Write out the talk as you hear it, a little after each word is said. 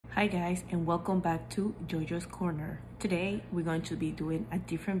Hi guys, and welcome back to Jojo's Corner. Today we're going to be doing a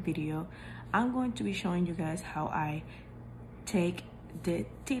different video. I'm going to be showing you guys how I take the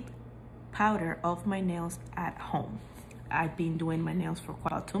tip powder off my nails at home. I've been doing my nails for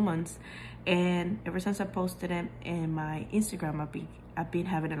about 2 months, and ever since I posted them in my Instagram, I've been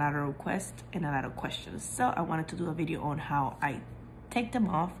having a lot of requests and a lot of questions. So I wanted to do a video on how I take them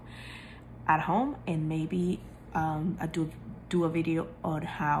off at home, and maybe I do a video on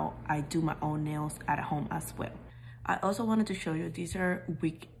how I do my own nails at home as well. I also wanted to show you, these are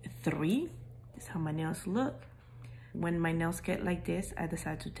week 3. This is how my nails look. When my nails get like this, I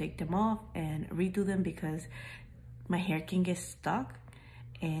decide to take them off and redo them because my hair can get stuck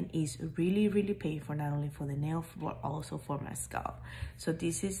and it's really painful, not only for the nail but also for my scalp. So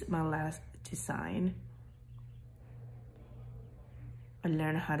this is my last design. I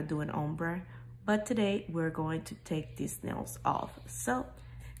learned how to do an ombre, but today we're going to take these nails off. So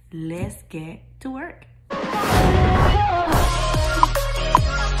let's get to work.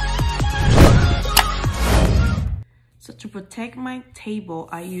 So to protect my table,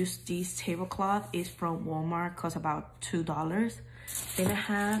 I use this tablecloth. It's from Walmart, costs about $2. Then I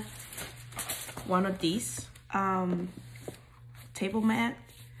have one of these table mat.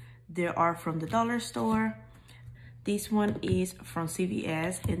 They are from the dollar store. This one is from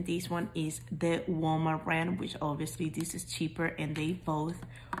CVS, and this one is the Walmart brand, which obviously this is cheaper, and they both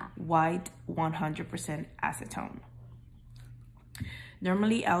white 100% acetone.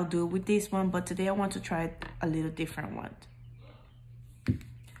 Normally I'll do it with this one, but today I want to try a little different one.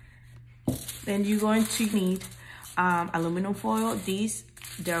 Then you're going to need aluminum foil.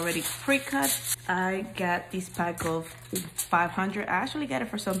 They're already pre-cut. I got this pack of 500. I actually got it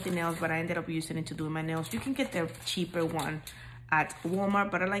for something else, but I ended up using it to do my nails. You can get the cheaper one at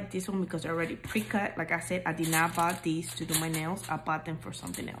Walmart, but I like this one because they're already pre-cut. Like I said, I did not buy these to do my nails. I bought them for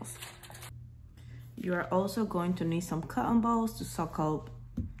something else. You are also going to need some cotton balls to soak up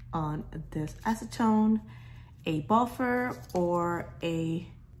on this acetone, a buffer, or a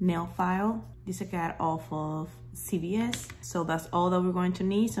nail file. This I got off of CVS. So that's all that we're going to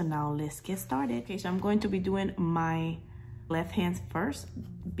need. So now let's get started. Okay, so I'm going to be doing my left hand first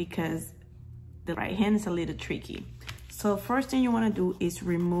because the right hand is a little tricky. So first thing you want to do is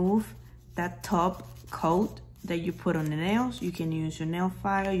remove that top coat that you put on the nails. You can use your nail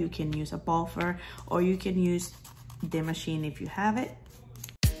file, you can use a buffer, or you can use the machine if you have it.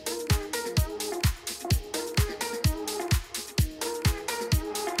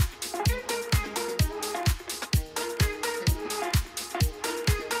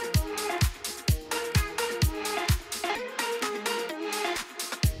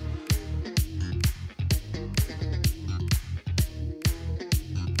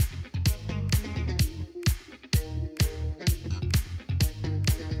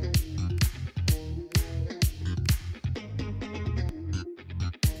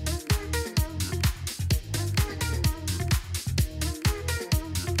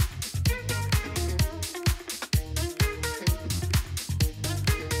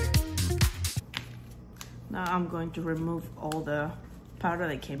 Now I'm going to remove all the powder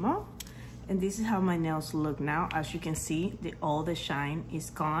that came off, and this is how my nails look now. As you can see, all the shine is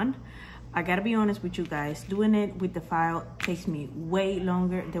gone. I gotta be honest with you guys, doing it with the file takes me way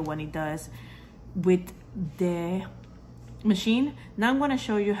longer than what it does with the machine. Now I'm gonna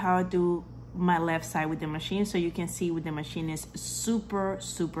show you how I do my left side with the machine, so you can see with the machine is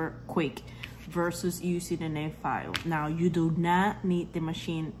super quick versus using a nail file. Now you do not need the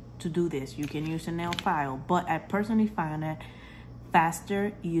machine to do this. You can use a nail file, but I personally find it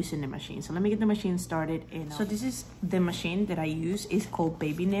faster using the machine. So let me get the machine started. So this is the machine that I use. It's called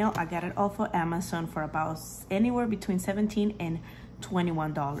Baby Nail. I got it off of Amazon for about anywhere between $17 and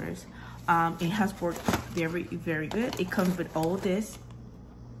 $21. It has worked very good. It comes with all this.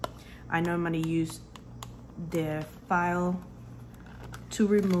 I normally use the file to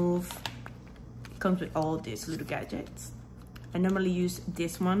remove. It comes with all these little gadgets. I normally use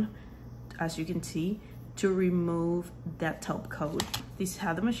this one, as you can see, to remove that top coat. This is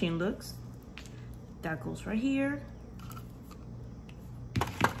how the machine looks. That goes right here.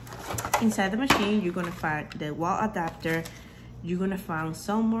 Inside the machine, you're gonna find the wall adapter. You're gonna find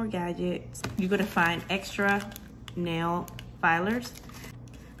some more gadgets. You're gonna find extra nail filers.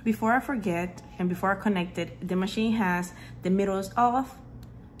 Before I forget, and before I connect it, the machine has the middles off.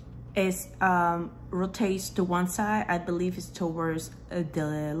 It rotates to one side, I believe it's towards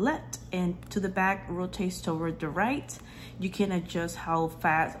the left, and to the back rotates toward the right. You can adjust how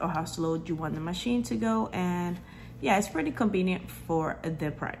fast or how slow you want the machine to go, and yeah, it's pretty convenient for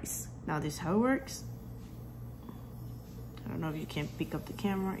the price. Now this is how it works. don't know if you can pick up the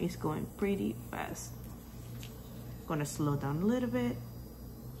camera. It's going pretty fast. Gonna slow down a little bit.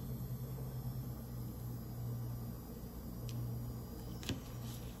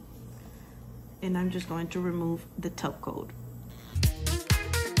 And I'm just going to remove the top coat.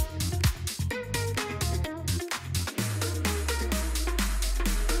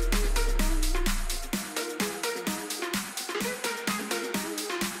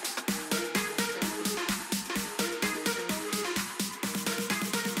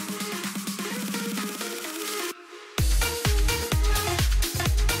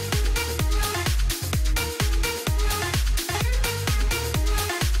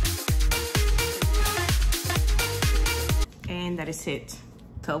 That is it.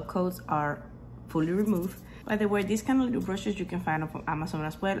 Top coats are fully removed. By the way, these kind of little brushes you can find on Amazon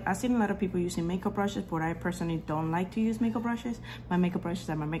as well. I've seen a lot of people using makeup brushes, but I personally don't like to use makeup brushes. My makeup brushes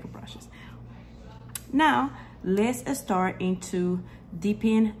are my makeup brushes. Now let's start into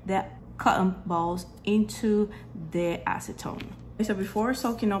dipping the cotton balls into the acetone. So before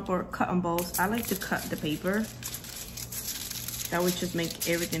soaking up our cotton balls, I like to cut the paper. That would just make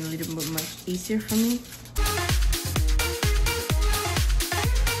everything a little bit much easier for me.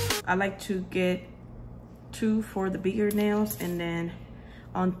 I like to get 2 for the bigger nails and then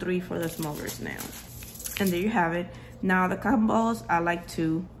on 3 for the smaller nails. And there you have it. Now the cotton balls, I like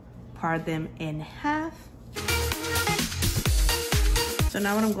to part them in half. So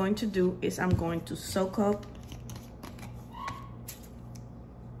now what I'm going to do is I'm going to soak up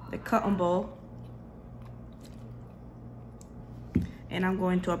the cotton ball. And I'm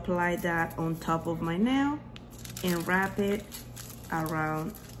going to apply that on top of my nail and wrap it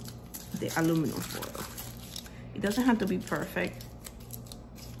around the aluminum foil. It doesn't have to be perfect.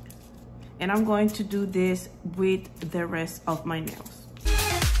 And I'm going to do this with the rest of my nails.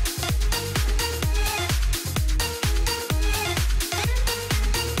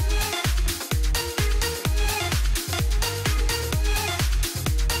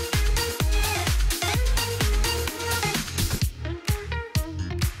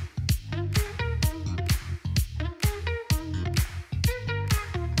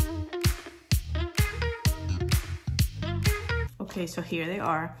 Okay, so here they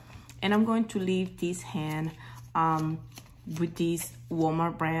are, and I'm going to leave this hand with this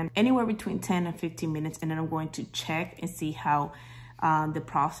Walmart brand anywhere between 10 and 15 minutes, and then I'm going to check and see how the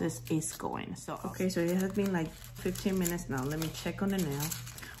process is going. So okay, so it has been like 15 minutes now. Let me check on the nail.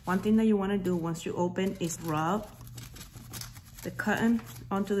 One thing that you want to do once you open is rub the cotton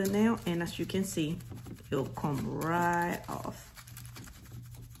onto the nail, and as you can see, it'll come right off.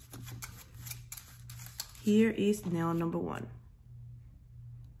 Here is nail number 1.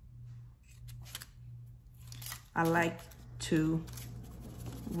 I like to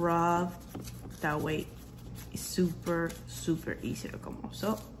rub, that way it's super easy to come off. So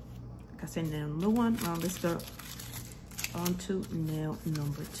like I said, nail number 1. Now let's go on to nail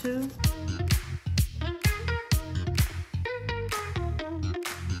number 2.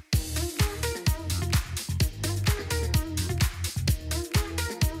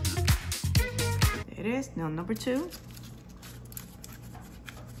 There it is, nail number 2.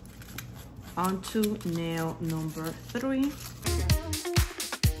 Onto nail number 3.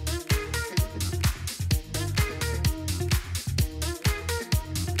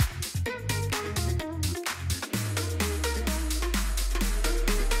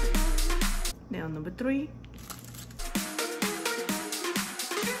 Nail number 3.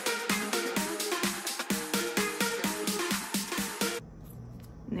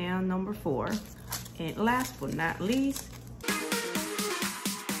 Nail number 4. And last but not least,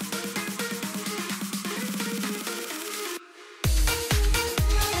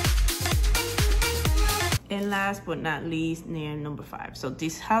 and last but not least, nail number 5. So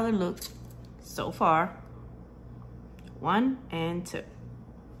this is how they look so far. 1 and 2.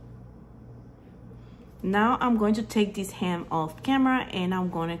 Now I'm going to take this hand off camera and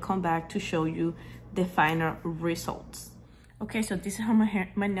I'm going to come back to show you the final results. Okay, so this is how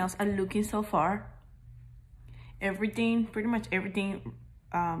my nails are looking so far. Pretty much everything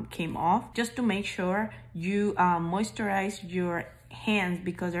came off. Just to make sure you moisturize your hands,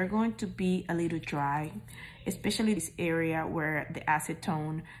 because they're going to be a little dry, especially this area where the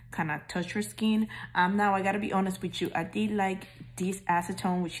acetone kind of touch your skin. Now I gotta be honest with you, I did like this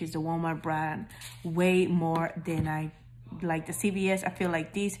acetone, which is the Walmart brand, way more than I like the CVS. I feel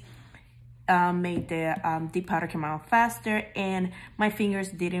like this made the deep powder come out faster, and my fingers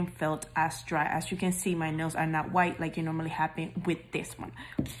didn't felt as dry. As you can see, my nails are not white like it normally happen with this one.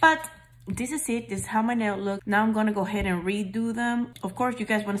 But this is it. This is how my nail look. Now I'm gonna go ahead and redo them. Of course, you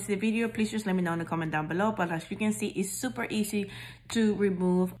guys want to see the video, please just let me know in the comment down below. But as you can see, it's super easy to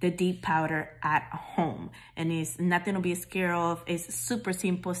remove the deep powder at home, and it's nothing to be scared of. It's a super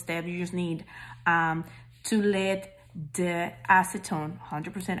simple step. You just need to let the acetone,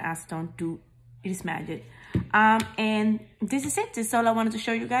 100% acetone, do its magic. And this is it. This is all I wanted to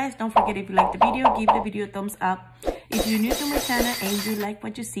show you guys. Don't forget, if you like the video, give the video a thumbs up. If you're new to my channel and you like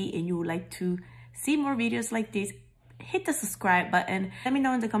what you see and you would like to see more videos like this, hit the subscribe button. Let me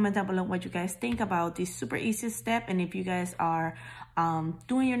know in the comment down below what you guys think about this super easy step, and if you guys are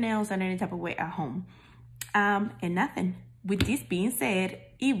doing your nails in any type of way at home. And nothing. With this being said,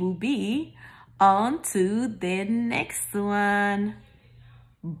 it will be on to the next one.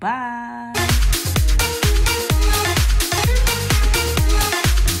 Bye.